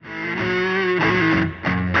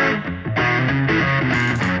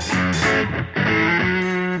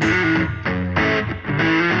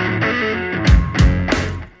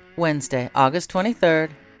Wednesday, August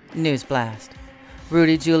 23rd, News Blast.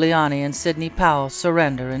 Rudy Giuliani and Sidney Powell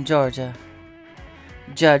surrender in Georgia.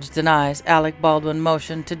 Judge denies Alec Baldwin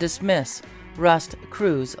motion to dismiss Rust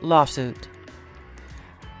Cruz lawsuit.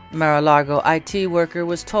 Mar-a-Lago IT worker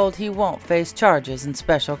was told he won't face charges in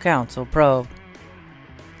special counsel probe.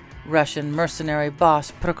 Russian mercenary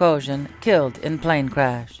boss Prigozhin killed in plane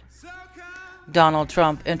crash. Donald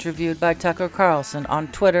Trump interviewed by Tucker Carlson on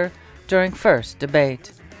Twitter during first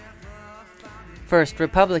debate. First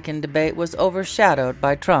Republican debate was overshadowed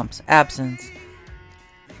by Trump's absence.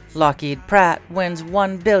 Lockheed Pratt wins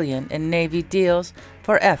 $1 billion in Navy deals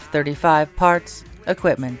for F-35 parts,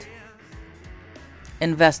 equipment.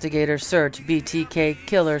 Investigators search BTK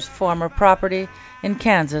killer's former property in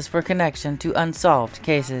Kansas for connection to unsolved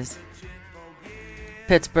cases.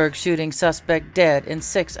 Pittsburgh shooting suspect dead in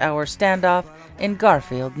 6-hour standoff in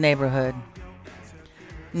Garfield neighborhood.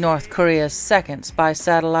 North Korea's second spy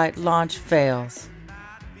satellite launch fails.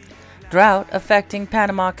 Drought affecting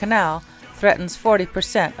Panama Canal threatens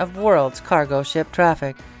 40% of world's cargo ship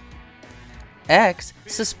traffic. X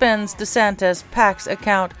suspends DeSantis PAC's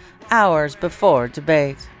account hours before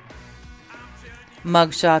debate.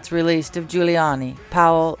 Mugshots released of Giuliani,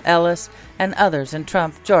 Powell, Ellis, and others in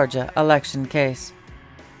Trump Georgia election case.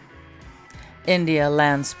 India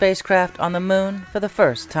lands spacecraft on the moon for the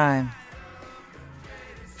first time.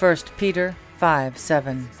 1 Peter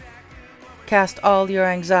 5:7. Cast all your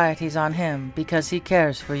anxieties on him because he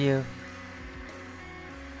cares for you.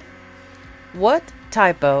 What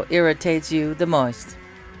typo irritates you the most?